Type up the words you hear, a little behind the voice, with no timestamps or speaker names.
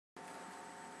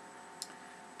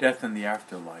Death and the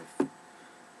afterlife.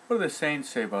 What do the saints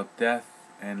say about death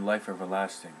and life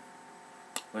everlasting?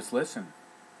 Let's listen.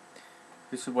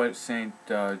 This is what Saint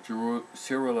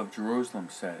Cyril of Jerusalem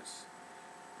says.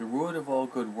 The root of all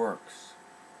good works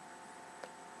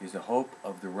is the hope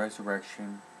of the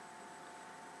resurrection,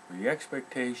 for the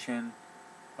expectation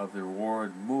of the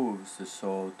reward moves the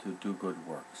soul to do good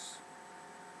works.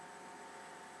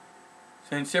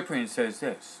 Saint Cyprian says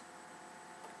this,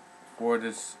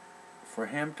 for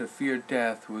him to fear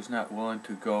death who was not willing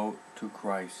to go to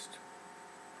Christ.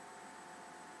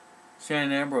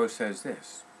 Saint Ambrose says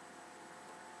this,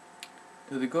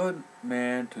 to the good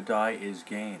man to die is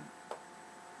gain.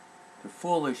 The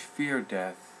foolish fear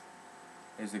death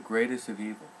as the greatest of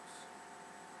evils.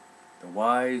 The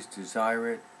wise desire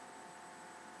it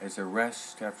as a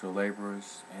rest after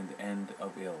labors and the end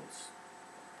of ills.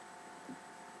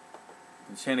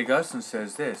 And St. Augustine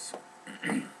says this,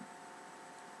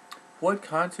 what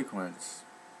consequence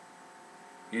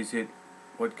is it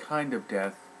what kind of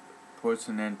death puts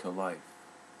an end to life,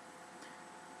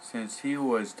 since he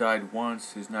who has died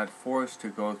once is not forced to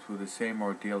go through the same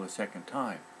ordeal a second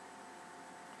time?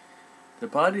 The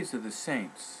bodies of the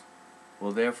saints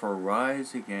will therefore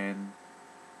rise again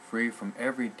free from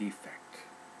every defect,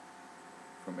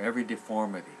 from every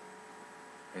deformity,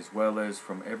 as well as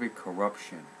from every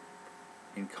corruption,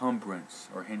 encumbrance,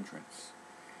 or hindrance.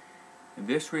 In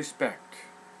this respect,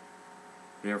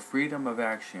 their freedom of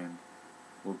action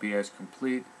will be as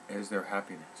complete as their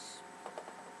happiness.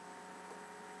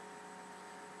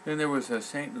 Then there was a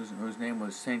saint whose name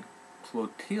was Saint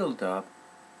Clotilda,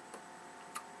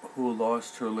 who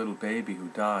lost her little baby, who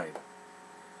died.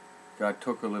 God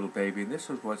took her little baby, and this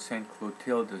was what Saint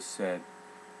Clotilda said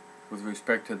with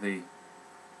respect to the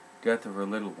death of her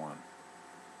little one.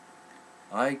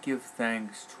 I give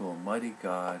thanks to Almighty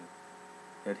God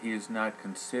that He has not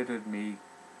considered me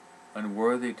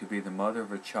unworthy to be the mother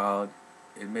of a child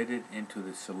admitted into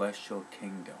the celestial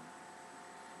kingdom.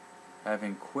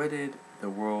 Having quitted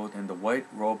the world in the white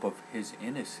robe of His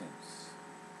innocence,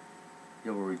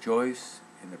 He will rejoice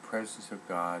in the presence of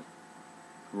God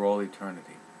for all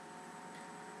eternity.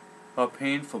 How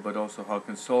painful, but also how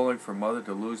consoling for a mother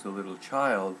to lose the little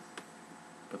child,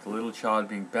 but the little child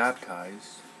being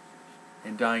baptized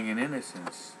and dying in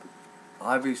innocence.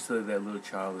 Obviously that little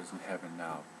child is in heaven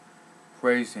now,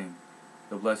 praising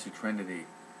the Blessed Trinity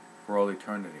for all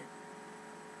eternity.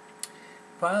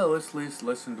 Finally, let's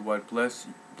listen to what Blessed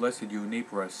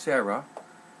Junipero Serra,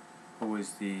 who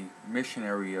is the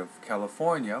missionary of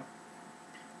California,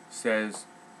 says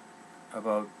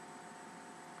about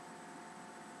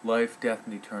life, death,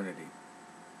 and eternity.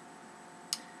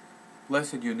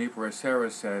 Blessed Junipero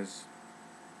Serra says,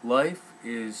 life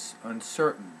is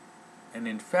uncertain, and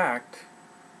in fact,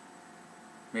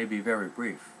 may be very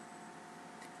brief.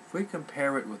 If we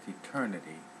compare it with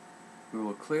eternity, we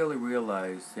will clearly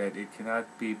realize that it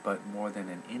cannot be but more than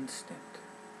an instant.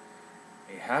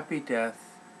 A happy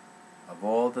death of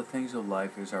all the things of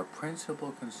life is our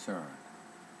principal concern.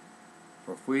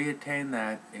 For if we attain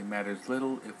that, it matters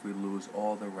little if we lose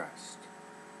all the rest.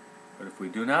 But if we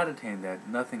do not attain that,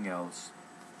 nothing else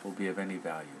will be of any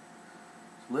value.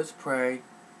 So let's pray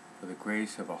for the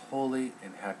grace of a holy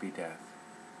and happy death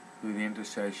through the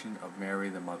intercession of Mary,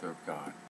 the Mother of God.